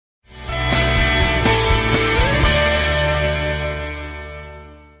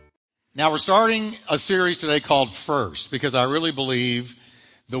Now, we're starting a series today called First, because I really believe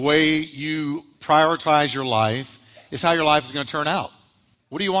the way you prioritize your life is how your life is going to turn out.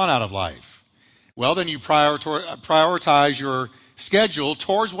 What do you want out of life? Well, then you prioritize your schedule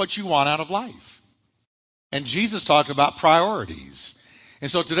towards what you want out of life. And Jesus talked about priorities.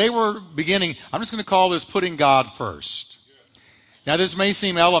 And so today we're beginning, I'm just going to call this putting God first. Now, this may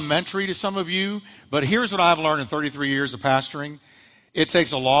seem elementary to some of you, but here's what I've learned in 33 years of pastoring. It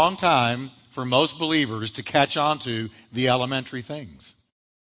takes a long time for most believers to catch on to the elementary things.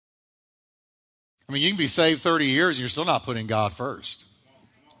 I mean, you can be saved 30 years and you're still not putting God first,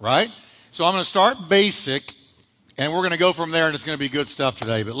 right? So I'm going to start basic, and we're going to go from there, and it's going to be good stuff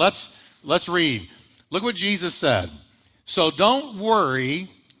today. But let's read. Look what Jesus said. So don't worry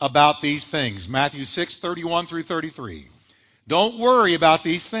about these things. Matthew 6:31 through 33. Don't worry about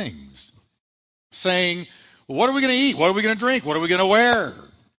these things. Saying, well, what are we going to eat? What are we going to drink? What are we going to wear?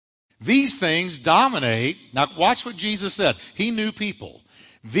 These things dominate. Now watch what Jesus said. He knew people.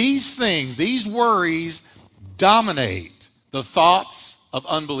 These things, these worries dominate the thoughts of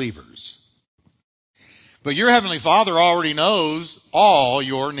unbelievers. But your Heavenly Father already knows all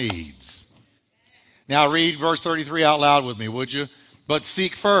your needs. Now read verse 33 out loud with me, would you? But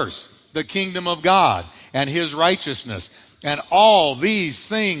seek first the kingdom of God and His righteousness, and all these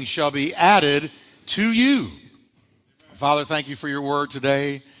things shall be added to you. Father, thank you for your word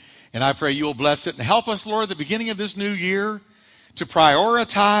today, and I pray you'll bless it and help us, Lord, at the beginning of this new year to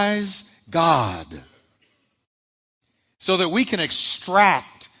prioritize God so that we can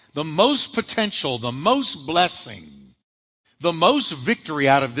extract the most potential, the most blessing, the most victory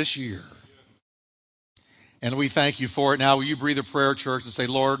out of this year. And we thank you for it. Now, will you breathe a prayer, church, and say,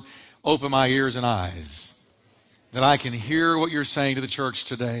 Lord, open my ears and eyes that I can hear what you're saying to the church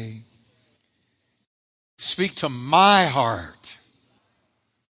today. Speak to my heart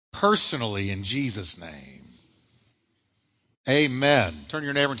personally in Jesus' name. Amen. Turn to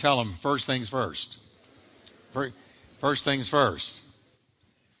your neighbor and tell them, first things first. First things first.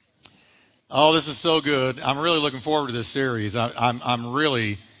 Oh, this is so good. I'm really looking forward to this series. I'm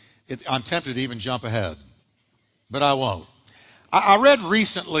tempted to even jump ahead, but I won't. I read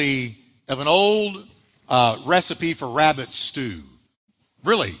recently of an old recipe for rabbit stew.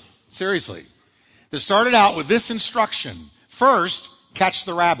 Really, seriously. That started out with this instruction. First, catch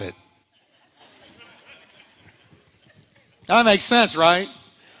the rabbit. That makes sense, right?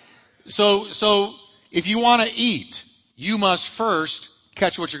 So if you want to eat, you must first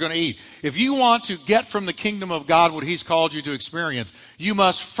catch what you're going to eat. If you want to get from the kingdom of God what He's called you to experience, you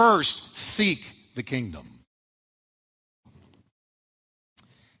must first seek the kingdom.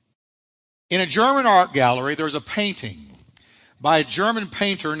 In a German art gallery, there's a painting by a German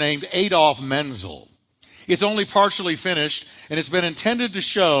painter named Adolf Menzel. It's only partially finished, and it's been intended to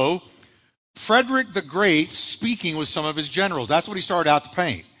show Frederick the Great speaking with some of his generals. That's what he started out to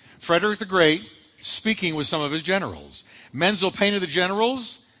paint. Frederick the Great speaking with some of his generals. Menzel painted the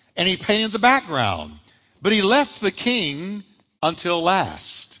generals, and he painted the background. But he left the king until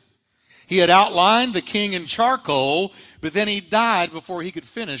last. He had outlined the king in charcoal, but then he died before he could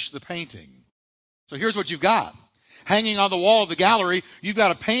finish the painting. So here's what you've got. Hanging on the wall of the gallery, you've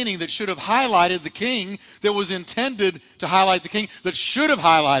got a painting that should have highlighted the king, that was intended to highlight the king, that should have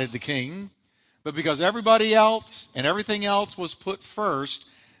highlighted the king. But because everybody else and everything else was put first,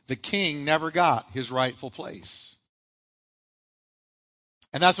 the king never got his rightful place.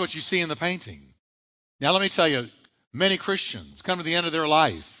 And that's what you see in the painting. Now let me tell you, many Christians come to the end of their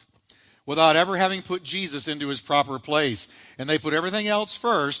life without ever having put Jesus into his proper place. And they put everything else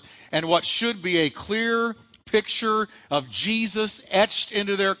first, and what should be a clear picture of Jesus etched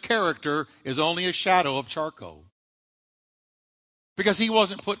into their character is only a shadow of charcoal. Because he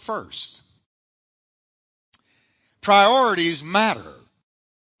wasn't put first. Priorities matter.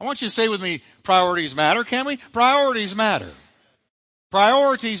 I want you to say with me, priorities matter, can we? Priorities matter.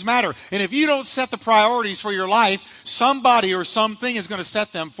 Priorities matter. And if you don't set the priorities for your life, somebody or something is going to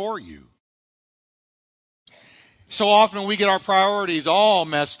set them for you. So often we get our priorities all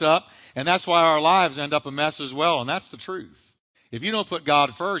messed up, and that's why our lives end up a mess as well, and that's the truth. If you don't put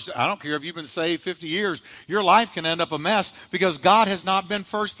God first, I don't care if you've been saved 50 years, your life can end up a mess because God has not been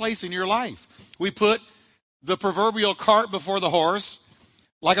first place in your life. We put the proverbial cart before the horse,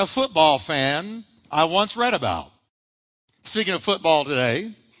 like a football fan I once read about. Speaking of football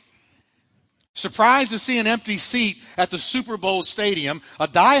today, surprised to see an empty seat at the Super Bowl stadium, a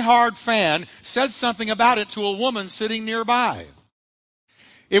diehard fan said something about it to a woman sitting nearby.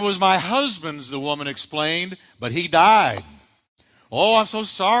 It was my husband's, the woman explained, but he died. Oh, I'm so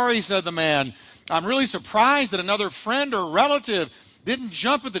sorry, said the man. I'm really surprised that another friend or relative didn't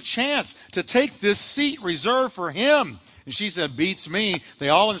jump at the chance to take this seat reserved for him. And she said, beats me. They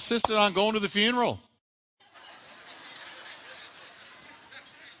all insisted on going to the funeral.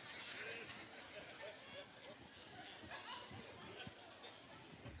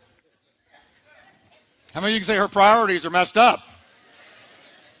 How many of you can say her priorities are messed up?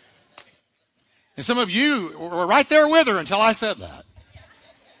 And some of you were right there with her until I said that.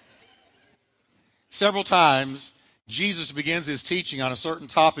 Several times, Jesus begins his teaching on a certain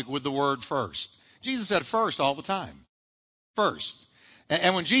topic with the word first. Jesus said first all the time. First.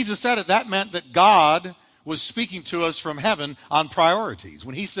 And when Jesus said it, that meant that God was speaking to us from heaven on priorities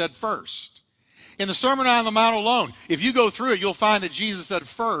when he said first. In the Sermon on the Mount alone, if you go through it, you'll find that Jesus said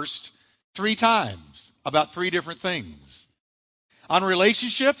first 3 times about 3 different things. On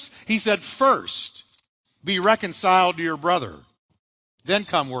relationships, he said first, be reconciled to your brother. Then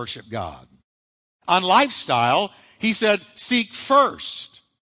come worship God. On lifestyle, he said, seek first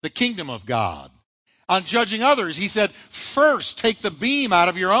the kingdom of God. On judging others, he said, first take the beam out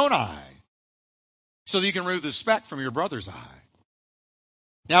of your own eye so that you can remove the speck from your brother's eye.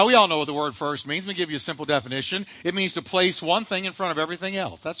 Now, we all know what the word first means. Let me give you a simple definition. It means to place one thing in front of everything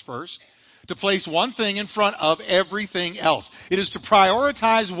else. That's first. To place one thing in front of everything else. It is to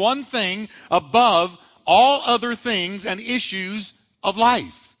prioritize one thing above all other things and issues of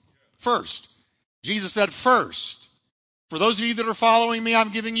life. First. Jesus said first. For those of you that are following me,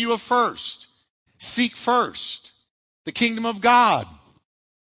 I'm giving you a first. Seek first the kingdom of God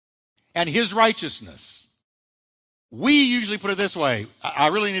and his righteousness. We usually put it this way. I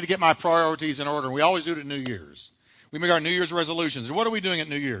really need to get my priorities in order. We always do it at New Year's. We make our New Year's resolutions. And what are we doing at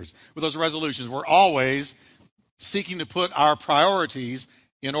New Year's with those resolutions? We're always seeking to put our priorities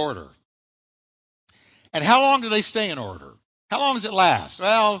in order. And how long do they stay in order? How long does it last?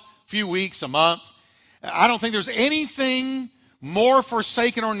 Well, a few weeks, a month. I don't think there's anything more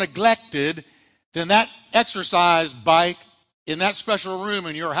forsaken or neglected than that exercise bike in that special room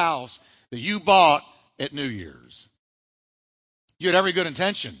in your house that you bought at New Year's. You had every good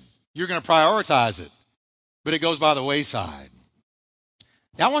intention. You're going to prioritize it, but it goes by the wayside.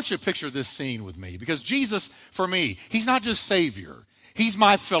 Now, I want you to picture this scene with me, because Jesus, for me, he's not just Savior. He's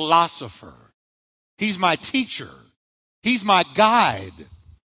my philosopher. He's my teacher. He's my guide.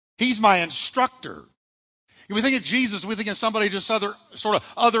 He's my instructor. When we think of Jesus, we think of somebody just sort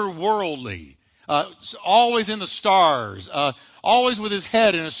of otherworldly, always in the stars, always with his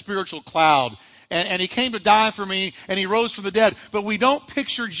head in a spiritual cloud. And he came to die for me, and he rose from the dead. But we don't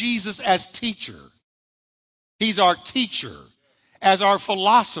picture Jesus as teacher. He's our teacher, as our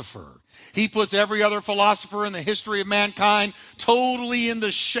philosopher. He puts every other philosopher in the history of mankind totally in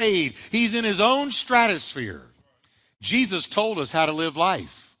the shade. He's in his own stratosphere. Jesus told us how to live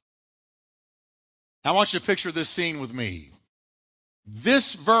life. Now, I want you to picture this scene with me.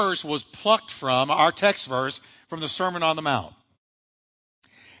 This verse was plucked from, our text verse, from the Sermon on the Mount.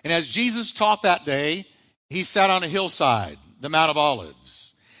 And as Jesus taught that day, he sat on a hillside, the Mount of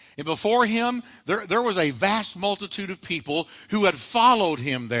Olives. And before him, there was a vast multitude of people who had followed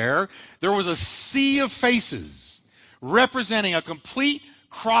him there. There was a sea of faces representing a complete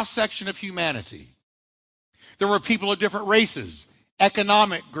cross-section of humanity. There were people of different races,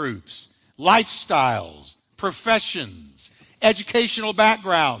 economic groups, lifestyles, professions, educational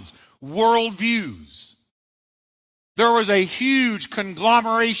backgrounds, worldviews. There was a huge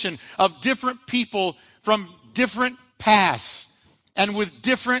conglomeration of different people from different pasts and with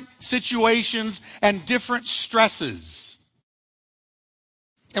different situations and different stresses.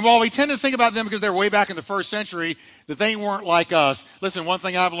 And while we tend to think about them because they're way back in the first century, that they weren't like us. Listen, one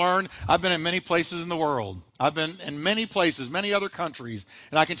thing I've learned, I've been in many places in the world. I've been in many places, many other countries.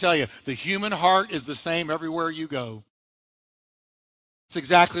 And I can tell you, the human heart is the same everywhere you go. It's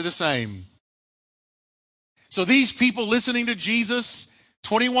exactly the same. So these people listening to Jesus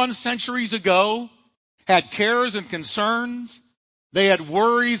 21 centuries ago had cares and concerns. They had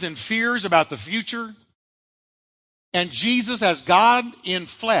worries and fears about the future. And Jesus, as God in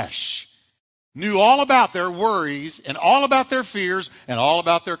flesh, knew all about their worries and all about their fears and all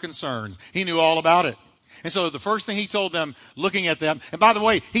about their concerns. He knew all about it. And so the first thing he told them, looking at them, and by the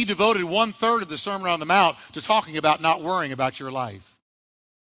way, he devoted 1/3 of the Sermon on the Mount to talking about not worrying about your life.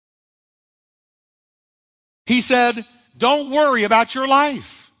 He said, don't worry about your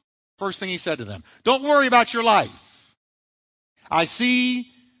life. First thing he said to them, don't worry about your life. I see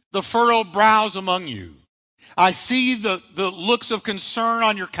the furrowed brows among you. I see the looks of concern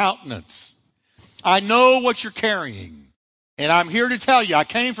on your countenance. I know what you're carrying. And I'm here to tell you, I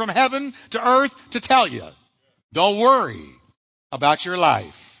came from heaven to earth to tell you, don't worry about your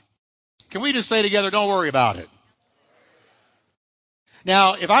life. Can we just say together, don't worry about it?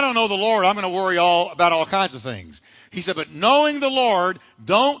 Now, if I don't know the Lord, I'm going to worry about all kinds of things. He said, but knowing the Lord,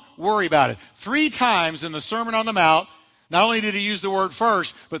 don't worry about it. 3 times in the Sermon on the Mount, not only did he use the word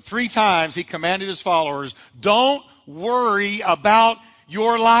first, but 3 times he commanded his followers, don't worry about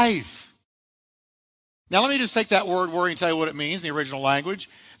your life. Now, let me just take that word worry and tell you what it means in the original language.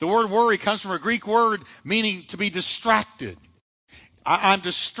 The word worry comes from a Greek word meaning to be distracted. I'm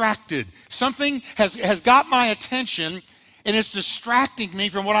distracted. Something has got my attention, and it's distracting me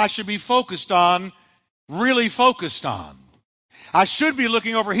from what I should be focused on, really focused on. I should be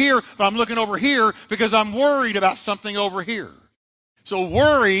looking over here, but I'm looking over here because I'm worried about something over here. So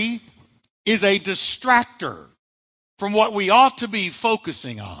worry is a distractor from what we ought to be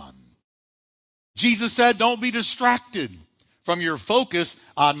focusing on. Jesus said, don't be distracted from your focus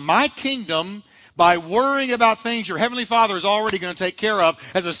on my kingdom by worrying about things your Heavenly Father is already going to take care of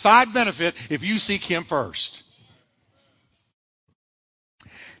as a side benefit if you seek Him first.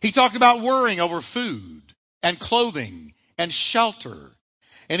 He talked about worrying over food and clothing and shelter.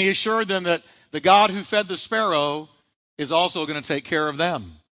 And he assured them that the God who fed the sparrow is also going to take care of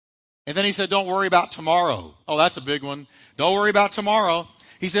them. And then he said, don't worry about tomorrow. Oh, that's a big one. Don't worry about tomorrow.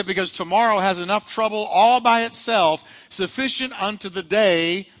 He said, because tomorrow has enough trouble all by itself. Sufficient unto the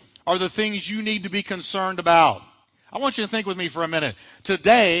day are the things you need to be concerned about. I want you to think with me for a minute.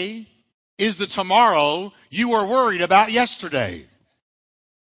 Today is the tomorrow you were worried about yesterday.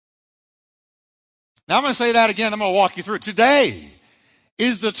 Now I'm going to say that again. I'm going to walk you through it. Today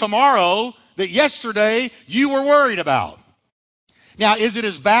is the tomorrow that yesterday you were worried about. Now, is it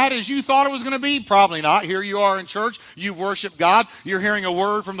as bad as you thought it was going to be? Probably not. Here you are in church. You worship God. You're hearing a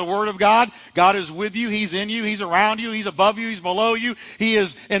word from the Word of God. God is with you. He's in you. He's around you. He's above you. He's below you. He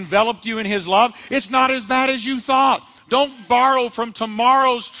has enveloped you in His love. It's not as bad as you thought. Don't borrow from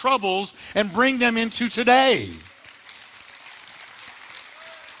tomorrow's troubles and bring them into today.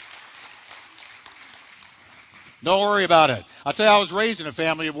 Don't worry about it. I'll tell you, I was raised in a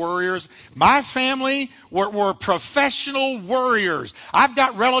family of worriers. My family were professional worriers. I've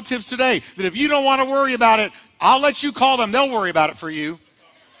got relatives today that if you don't want to worry about it, I'll let you call them. They'll worry about it for you.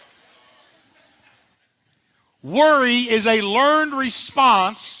 Worry is a learned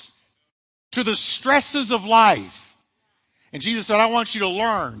response to the stresses of life. And Jesus said, I want you to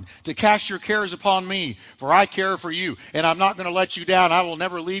learn to cast your cares upon me, for I care for you. And I'm not going to let you down. I will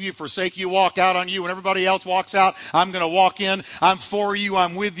never leave you, forsake you, walk out on you. When everybody else walks out, I'm going to walk in. I'm for you.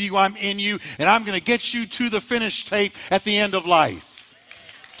 I'm with you. I'm in you. And I'm going to get you to the finish tape at the end of life.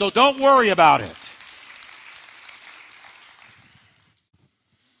 So don't worry about it.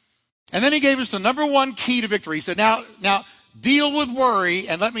 And then he gave us the number one key to victory. He said, now deal with worry,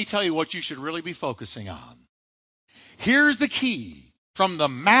 and let me tell you what you should really be focusing on. Here's the key from the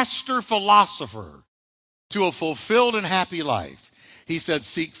master philosopher to a fulfilled and happy life. He said,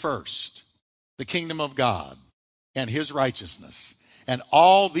 seek first the kingdom of God and His righteousness, and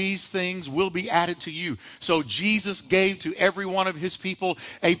all these things will be added to you. So Jesus gave to every one of His people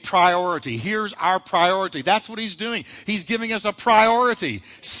a priority. Here's our priority. That's what He's doing. He's giving us a priority.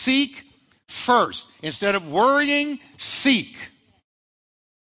 Seek first. Instead of worrying, seek.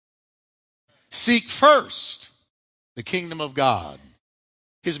 Seek first the kingdom of God.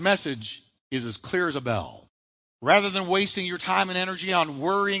 His message is as clear as a bell. Rather than wasting your time and energy on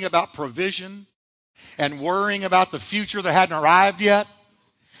worrying about provision and worrying about the future that hadn't arrived yet,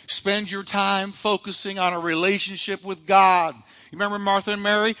 spend your time focusing on a relationship with God. You remember Martha and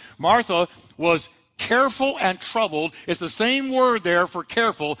Mary? Martha was careful and troubled. It's the same word there for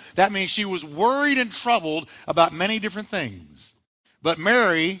careful. That means she was worried and troubled about many different things. But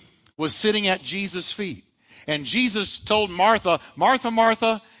Mary was sitting at Jesus' feet. And Jesus told Martha, Martha,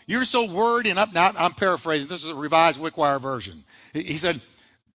 Martha, you're so worried and up. Now, I'm paraphrasing. This is a revised Wickwire version. He said,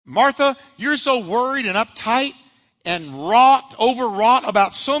 Martha, you're so worried and uptight and overwrought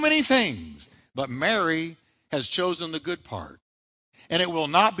about so many things. But Mary has chosen the good part, and it will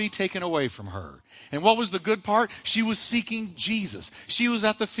not be taken away from her. And what was the good part? She was seeking Jesus. She was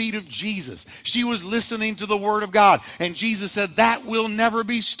at the feet of Jesus. She was listening to the Word of God. And Jesus said, that will never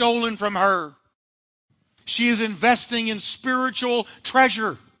be stolen from her. She is investing in spiritual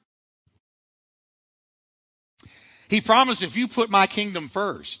treasure. He promised, if you put my kingdom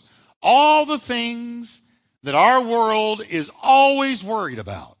first, all the things that our world is always worried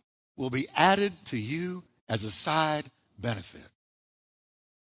about will be added to you as a side benefit.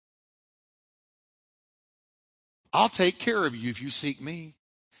 I'll take care of you if you seek me.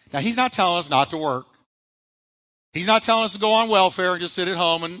 Now, He's not telling us not to work. He's not telling us to go on welfare and just sit at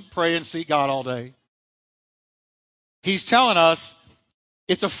home and pray and seek God all day. He's telling us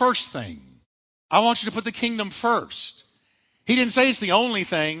it's a first thing. I want you to put the kingdom first. He didn't say it's the only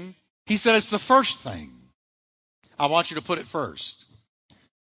thing. He said it's the first thing. I want you to put it first.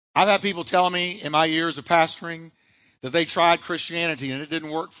 I've had people tell me in my years of pastoring that they tried Christianity and it didn't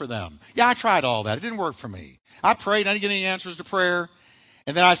work for them. Yeah, I tried all that. It didn't work for me. I prayed, I didn't get any answers to prayer.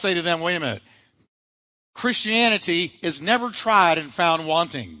 And then I say to them, wait a minute. Christianity is never tried and found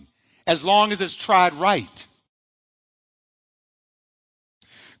wanting as long as it's tried right.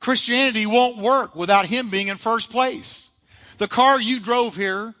 Christianity won't work without Him being in first place. The car you drove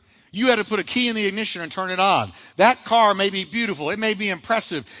here, you had to put a key in the ignition and turn it on. That car may be beautiful. It may be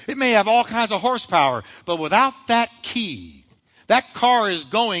impressive. It may have all kinds of horsepower. But without that key, that car is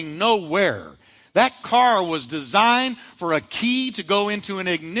going nowhere. That car was designed for a key to go into an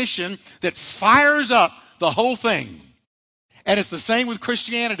ignition that fires up the whole thing. And it's the same with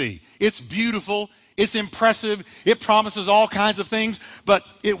Christianity. It's beautiful. It's impressive. It promises all kinds of things. But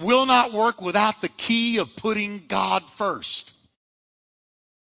it will not work without the key of putting God first.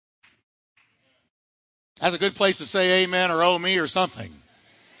 That's a good place to say amen or oh me or something.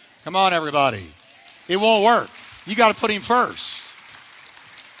 Come on, everybody. It won't work. You got to put Him first.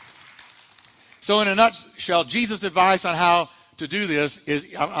 So in a nutshell, Jesus' advice on how to do this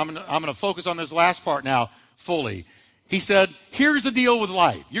is, I'm going to focus on this last part now fully. He said, here's the deal with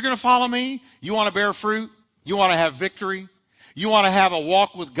life. You're going to follow me. You want to bear fruit. You want to have victory. You want to have a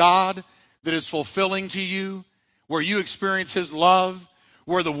walk with God that is fulfilling to you, where you experience His love,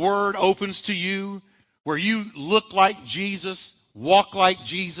 where the Word opens to you, where you look like Jesus, walk like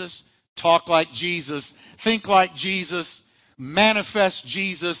Jesus, talk like Jesus, think like Jesus, manifest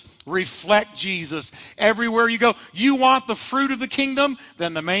Jesus, reflect Jesus. Everywhere you go, you want the fruit of the kingdom,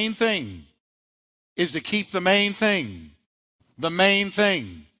 then the main thing is to keep the main thing. The main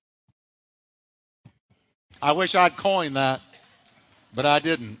thing. I wish I'd coined that, but I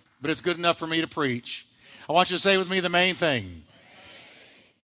didn't. But it's good enough for me to preach. I want you to say with me, the main thing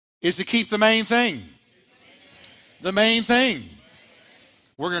is to keep the main thing. The main thing.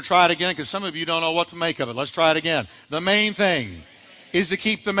 We're going to try it again because some of you don't know what to make of it. Let's try it again. The main thing is to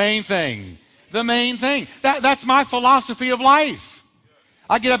keep the main thing. The main thing. That's my philosophy of life.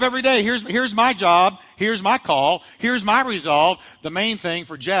 I get up every day. Here's my job. Here's my call. Here's my resolve. The main thing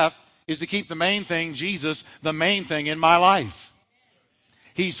for Jeff is to keep the main thing, Jesus, the main thing in my life.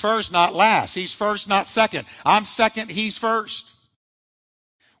 He's first, not last. He's first, not second. I'm second. He's first.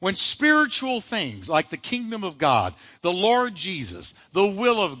 When spiritual things like the kingdom of God, the Lord Jesus, the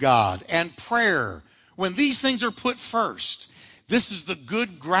will of God, and prayer, when these things are put first, this is the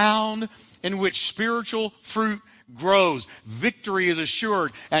good ground in which spiritual fruit grows. Victory is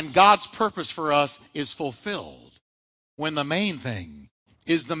assured, and God's purpose for us is fulfilled. When the main thing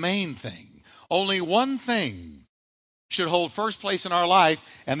is the main thing. Only one thing should hold first place in our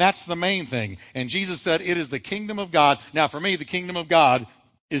life, and that's the main thing. And Jesus said, it is the kingdom of God. Now, for me, the kingdom of God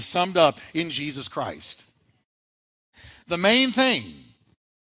is summed up in Jesus Christ. The main thing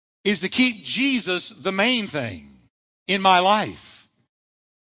is to keep Jesus the main thing in my life.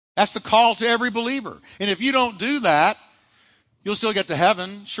 That's the call to every believer. And if you don't do that, you'll still get to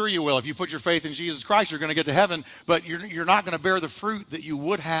heaven. Sure you will. If you put your faith in Jesus Christ, you're going to get to heaven, but you're not going to bear the fruit that you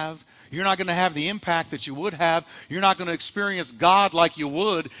would have. You're not going to have the impact that you would have. You're not going to experience God like you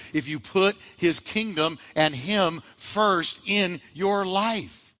would if you put His kingdom and Him first in your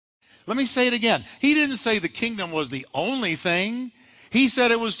life. Let me say it again. He didn't say the kingdom was the only thing. He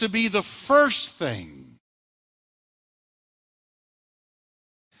said it was to be the first thing.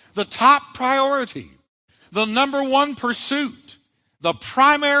 The top priority. The number one pursuit. The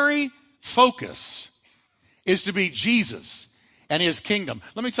primary focus is to be Jesus and His kingdom.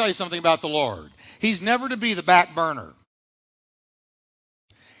 Let me tell you something about the Lord. He's never to be the back burner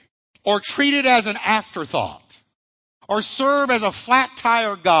or treated as an afterthought or serve as a flat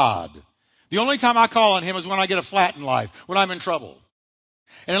tire God. The only time I call on Him is when I get a flat in life, when I'm in trouble.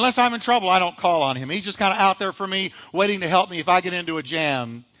 And unless I'm in trouble, I don't call on Him. He's just kind of out there for me, waiting to help me if I get into a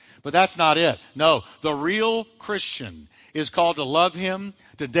jam. But that's not it. No, the real Christian is called to love Him,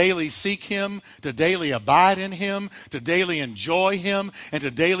 to daily seek Him, to daily abide in Him, to daily enjoy Him, and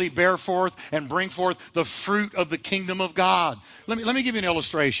to daily bear forth and bring forth the fruit of the kingdom of God. Let me give you an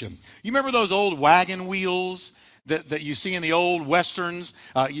illustration. You remember those old wagon wheels that you see in the old westerns?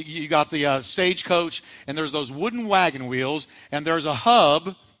 You got the stagecoach, and there's those wooden wagon wheels, and there's a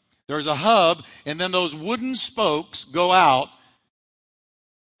hub, and then those wooden spokes go out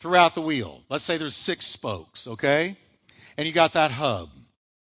throughout the wheel. Let's say there's 6 spokes, okay? And you got that hub.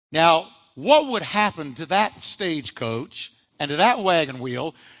 Now, what would happen to that stagecoach and to that wagon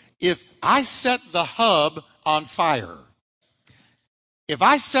wheel if I set the hub on fire? If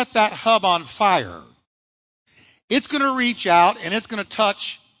I set that hub on fire, It's going to reach out and it's going to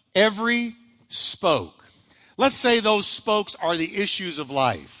touch every spoke. Let's say those spokes are the issues of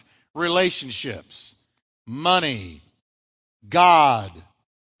life, relationships, money, God,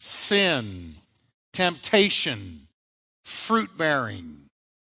 sin, temptation, fruit-bearing.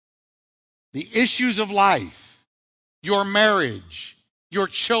 The issues of life, your marriage, your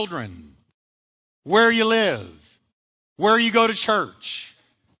children, where you live, where you go to church,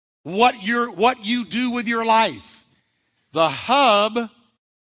 what you do with your life. The hub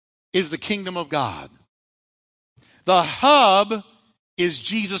is the kingdom of God. The hub is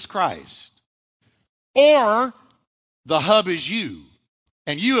Jesus Christ. Or the hub is you.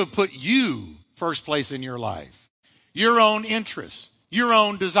 And you have put you first place in your life. Your own interests, your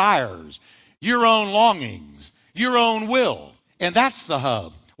own desires, your own longings, your own will. And that's the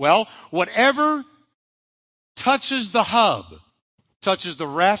hub. Well, whatever touches the hub touches the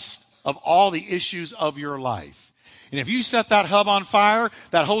rest of all the issues of your life. And if you set that hub on fire,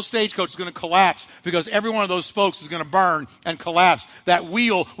 that whole stagecoach is going to collapse because every one of those spokes is going to burn and collapse. That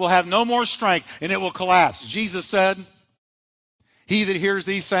wheel will have no more strength and it will collapse. Jesus said, "He that hears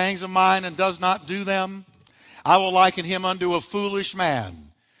these sayings of mine and does not do them, I will liken him unto a foolish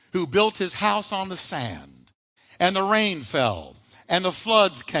man who built his house on the sand. And the rain fell, and the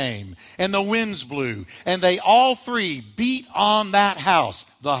floods came, and the winds blew, and they all three beat on that house,"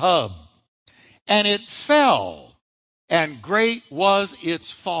 the hub, "and it fell, and great was its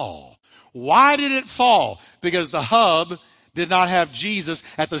fall." Why did it fall? Because the hub did not have Jesus.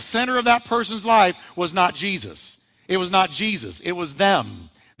 At the center of that person's life was not Jesus. It was not Jesus. It was them.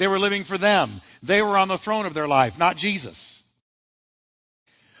 They were living for them. They were on the throne of their life, not Jesus.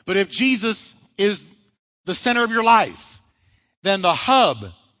 But if Jesus is the center of your life, then the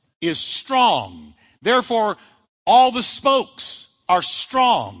hub is strong. Therefore, all the spokes are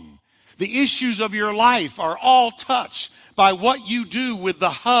strong. The issues of your life are all touched by what you do with the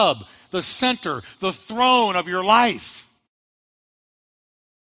hub, the center, the throne of your life.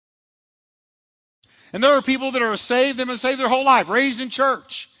 And there are people that are saved, they've been saved their whole life, raised in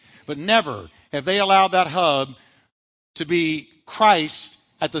church, but never have they allowed that hub to be Christ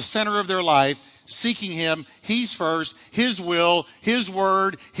at the center of their life, seeking Him. He's first, His will, His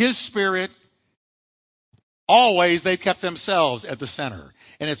word, His Spirit. Always they've kept themselves at the center.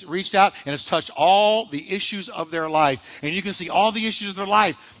 And it's reached out and it's touched all the issues of their life. And you can see all the issues of their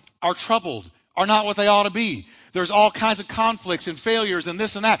life are troubled, are not what they ought to be. There's all kinds of conflicts and failures and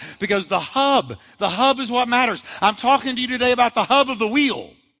this and that because the hub is what matters. I'm talking to you today about the hub of the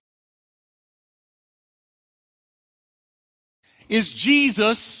wheel. Is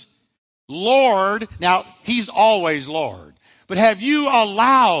Jesus Lord? Now, He's always Lord. But have you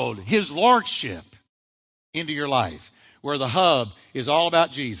allowed His Lordship into your life where the hub is all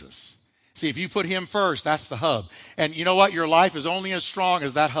about Jesus? See, if you put Him first, that's the hub. And you know what? Your life is only as strong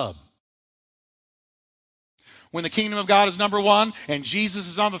as that hub. When the kingdom of God is number one and Jesus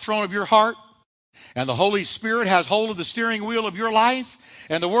is on the throne of your heart and the Holy Spirit has hold of the steering wheel of your life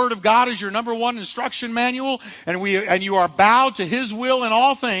and the Word of God is your number one instruction manual and you are bowed to His will in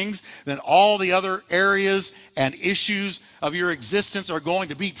all things, then all the other areas and issues of your existence are going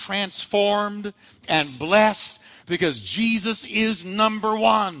to be transformed and blessed because Jesus is number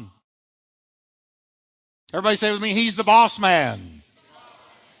one. Everybody say with me, He's the boss man.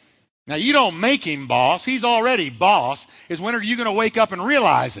 Now, you don't make Him boss. He's already boss. It's when are you going to wake up and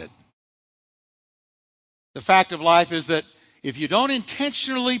realize it? The fact of life is that if you don't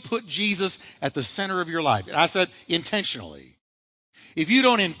intentionally put Jesus at the center of your life, and I said intentionally, if you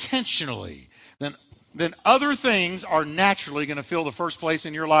don't intentionally, then other things are naturally going to fill the first place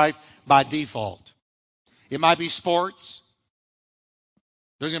in your life by default. It might be sports.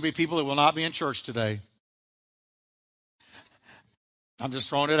 There's going to be people that will not be in church today. I'm just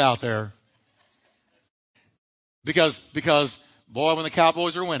throwing it out there. Because boy, when the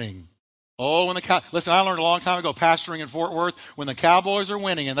Cowboys are winning. Listen, I learned a long time ago pastoring in Fort Worth, when the Cowboys are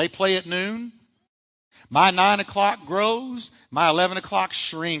winning and they play at noon, my 9 o'clock grows, my 11 o'clock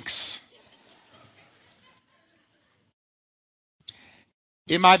shrinks.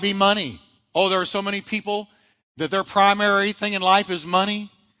 It might be money. Oh, there are so many people that their primary thing in life is money,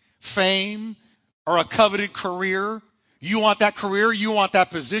 fame, or a coveted career. You want that career, you want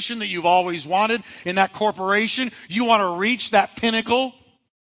that position that you've always wanted in that corporation. You want to reach that pinnacle.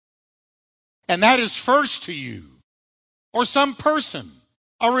 And that is first to you. Or some person,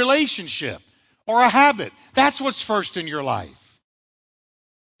 a relationship, or a habit. That's what's first in your life.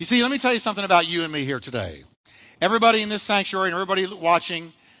 You see, let me tell you something about you and me here today. Everybody in this sanctuary and everybody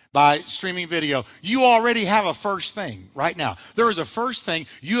watching, by streaming video, you already have a first thing right now. There is a first thing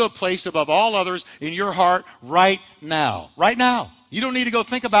you have placed above all others in your heart right now. Right now. You don't need to go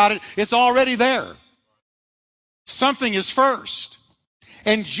think about it. It's already there. Something is first.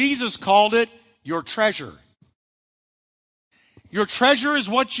 And Jesus called it your treasure. Your treasure is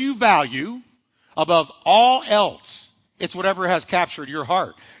what you value above all else. It's whatever has captured your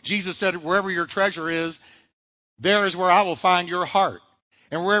heart. Jesus said, wherever your treasure is, there is where I will find your heart.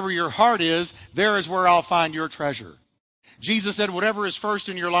 And wherever your heart is, there is where I'll find your treasure. Jesus said, whatever is first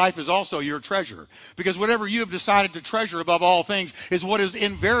in your life is also your treasure. Because whatever you have decided to treasure above all things is what is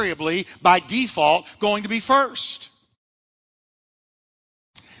invariably, by default, going to be first.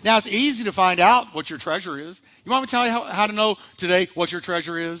 Now, it's easy to find out what your treasure is. You want me to tell you how to know today what your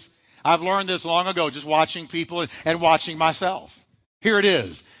treasure is? I've learned this long ago just watching people and watching myself. Here it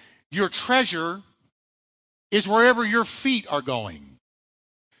is. Your treasure is wherever your feet are going.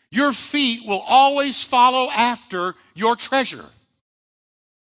 Your feet will always follow after your treasure.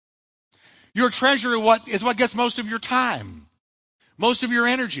 Your treasure is what gets most of your time, most of your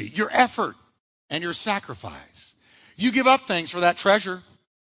energy, your effort, and your sacrifice. You give up things for that treasure.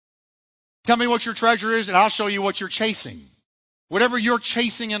 Tell me what your treasure is, and I'll show you what you're chasing. Whatever you're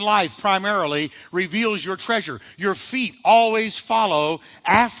chasing in life primarily reveals your treasure. Your feet always follow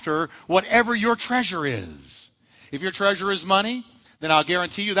after whatever your treasure is. If your treasure is money, then I'll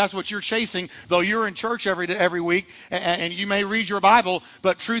guarantee you that's what you're chasing, though you're in church every week, and you may read your Bible,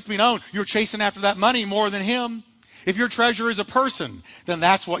 but truth be known, you're chasing after that money more than him. If your treasure is a person, then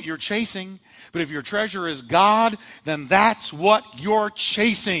that's what you're chasing. But if your treasure is God, then that's what you're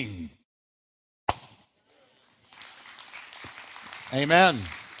chasing. Amen.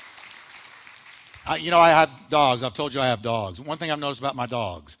 I have dogs. I've told you I have dogs. One thing I've noticed about my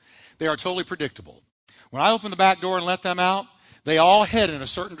dogs, they are totally predictable. When I open the back door and let them out, they all head in a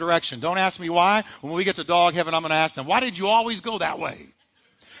certain direction. Don't ask me why. When we get to dog heaven, I'm going to ask them, why did you always go that way?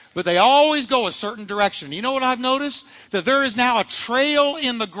 But they always go a certain direction. You know what I've noticed? That there is now a trail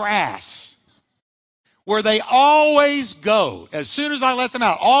in the grass where they always go. As soon as I let them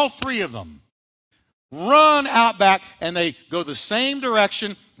out, all three of them run out back, and they go the same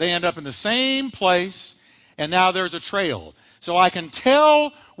direction. They end up in the same place, and now there's a trail. So I can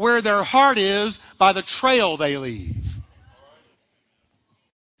tell where their heart is by the trail they leave.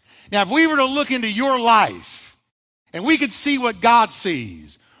 Now, if we were to look into your life, and we could see what God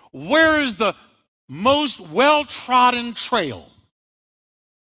sees, where is the most well-trodden trail?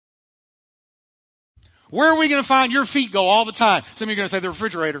 Where are we going to find your feet go all the time? Some of you are going to say the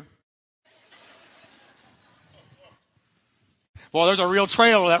refrigerator. Well, there's a real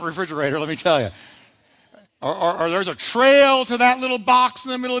trail to that refrigerator, let me tell you. Or there's a trail to that little box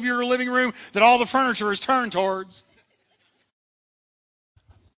in the middle of your living room that all the furniture is turned towards.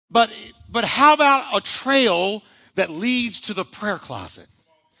 But how about a trail that leads to the prayer closet?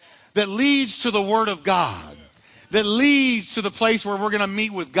 That leads to the Word of God? That leads to the place where we're going to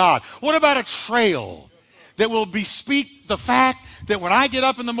meet with God? What about a trail that will bespeak the fact that when I get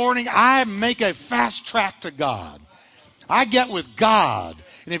up in the morning, I make a fast track to God? I get with God.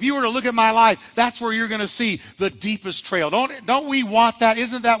 And if you were to look at my life, that's where you're going to see the deepest trail. Don't we want that?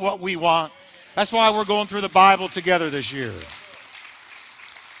 Isn't that what we want? That's why we're going through the Bible together this year.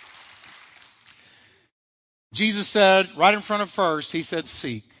 Jesus said, right in front of first, he said,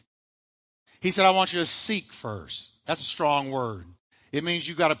 seek. He said, I want you to seek first. That's a strong word. It means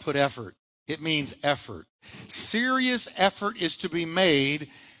you've got to put effort. It means effort. Serious effort is to be made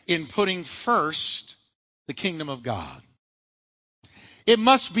in putting first the kingdom of God. It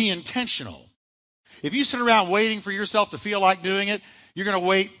must be intentional. If you sit around waiting for yourself to feel like doing it, you're going to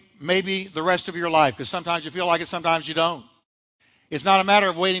wait maybe the rest of your life, because sometimes you feel like it, sometimes you don't. It's not a matter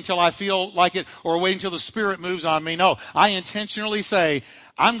of waiting till I feel like it or waiting till the Spirit moves on me. No, I intentionally say,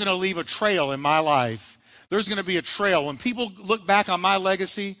 I'm going to leave a trail in my life. There's going to be a trail. When people look back on my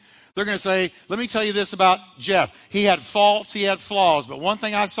legacy, they're going to say, let me tell you this about Jeff. He had faults, he had flaws, but one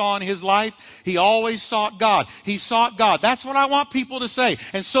thing I saw in his life, he always sought God. He sought God. That's what I want people to say,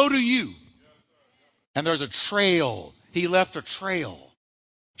 and so do you. And there's a trail. He left a trail.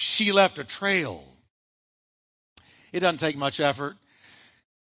 She left a trail. It doesn't take much effort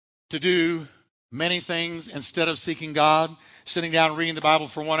to do many things instead of seeking God. Sitting down and reading the Bible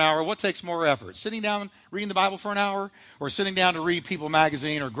for 1 hour, what takes more effort? Sitting down and reading the Bible for an hour, or sitting down to read People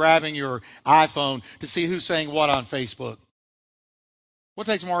magazine, or grabbing your iPhone to see who's saying what on Facebook? What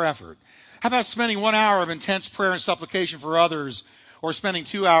takes more effort? How about spending 1 hour of intense prayer and supplication for others, or spending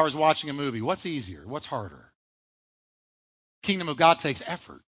 2 hours watching a movie? What's easier? What's harder? Kingdom of God takes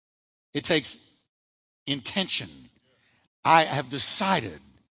effort. It takes intention. I have decided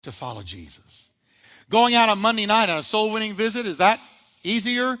to follow Jesus. Going out on Monday night on a soul-winning visit, is that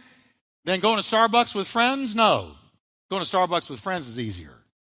easier than going to Starbucks with friends? No. Going to Starbucks with friends is easier.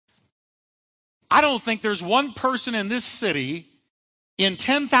 I don't think there's one person in this city in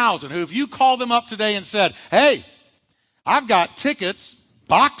 10,000 who, if you call them up today and said, hey, I've got tickets,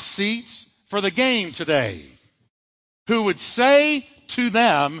 box seats for the game today, who would say to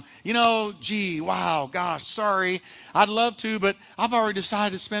them, gee, wow, gosh, sorry, I'd love to, but I've already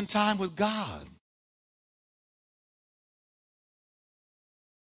decided to spend time with God.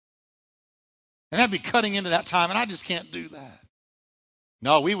 And that'd be cutting into that time, and I just can't do that.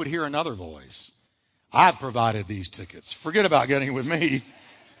 No, we would hear another voice. I've provided these tickets. Forget about getting with me.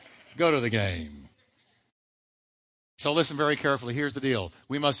 Go to the game. So listen very carefully. Here's the deal.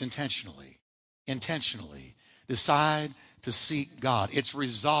 We must intentionally decide to seek God. It's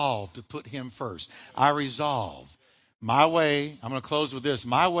resolved to put him first. I resolve. My way, I'm going to close with this.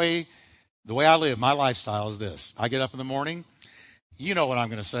 My way, the way I live, my lifestyle is this. I get up in the morning. You know what I'm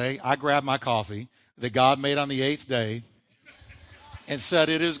going to say. I grab my coffee that God made on the 8th day and said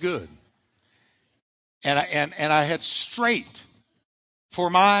it is good. And I head straight for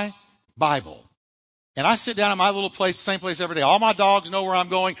my Bible. And I sit down at my little place, same place every day. All my dogs know where I'm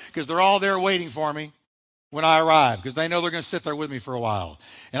going because they're all there waiting for me when I arrive because they know they're going to sit there with me for a while.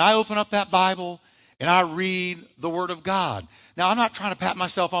 And I open up that Bible and I read the Word of God. Now, I'm not trying to pat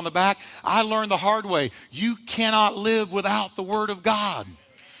myself on the back. I learned the hard way. You cannot live without the Word of God.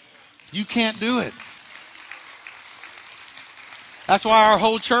 You can't do it. That's why our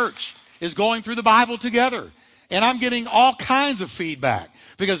whole church is going through the Bible together. And I'm getting all kinds of feedback.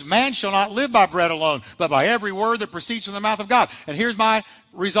 Because man shall not live by bread alone, but by every word that proceeds from the mouth of God. And here's my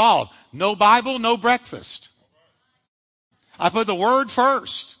resolve. No Bible, no breakfast. I put the Word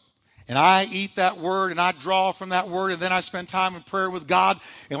first. And I eat that Word and I draw from that Word. And then I spend time in prayer with God.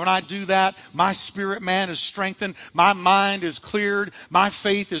 And when I do that, my spirit man is strengthened. My mind is cleared. My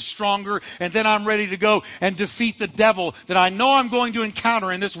faith is stronger. And then I'm ready to go and defeat the devil that I know I'm going to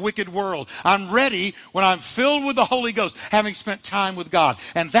encounter in this wicked world. I'm ready when I'm filled with the Holy Ghost, having spent time with God.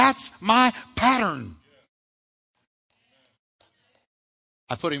 And that's my pattern.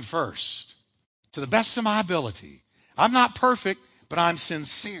 I put him first to the best of my ability. I'm not perfect, but I'm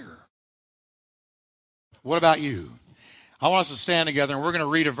sincere. What about you? I want us to stand together and we're going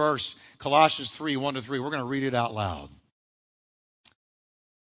to read a verse, Colossians 3, 1-3. We're going to read it out loud.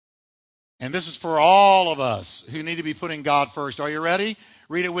 And this is for all of us who need to be putting God first. Are you ready?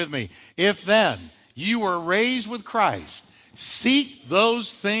 Read it with me. If then you were raised with Christ, seek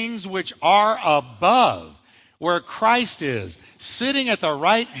those things which are above, where Christ is, sitting at the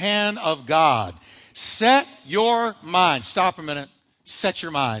right hand of God. Set your mind. Stop a minute. Set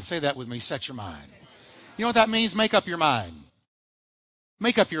your mind. Say that with me. Set your mind. You know what that means? Make up your mind.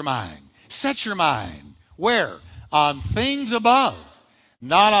 Make up your mind. Set your mind. Where? On things above,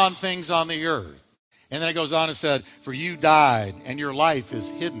 not on things on the earth. And then it goes on and said, for you died and your life is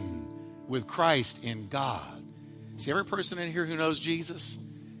hidden with Christ in God. See, every person in here who knows Jesus,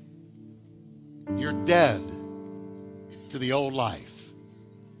 you're dead to the old life.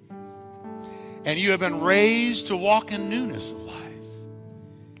 And you have been raised to walk in newness of life.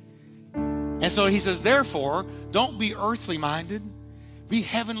 And so he says, therefore, don't be earthly minded, be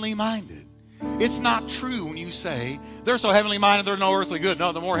heavenly minded. It's not true when you say, they're so heavenly minded, they're no earthly good.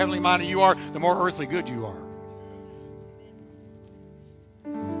 No, the more heavenly minded you are, the more earthly good you are.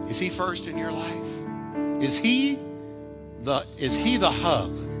 Is he first in your life? Is he the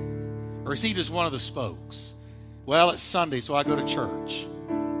hub? Or is he just one of the spokes? Well, it's Sunday, so I go to church.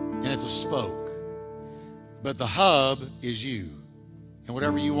 And it's a spoke. But the hub is you. And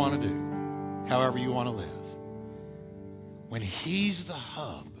whatever you want to do. However you want to live. When he's the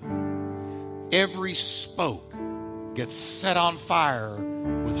hub, every spoke gets set on fire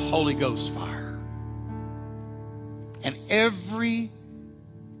with Holy Ghost fire. And every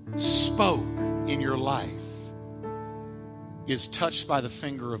spoke in your life is touched by the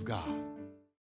finger of God.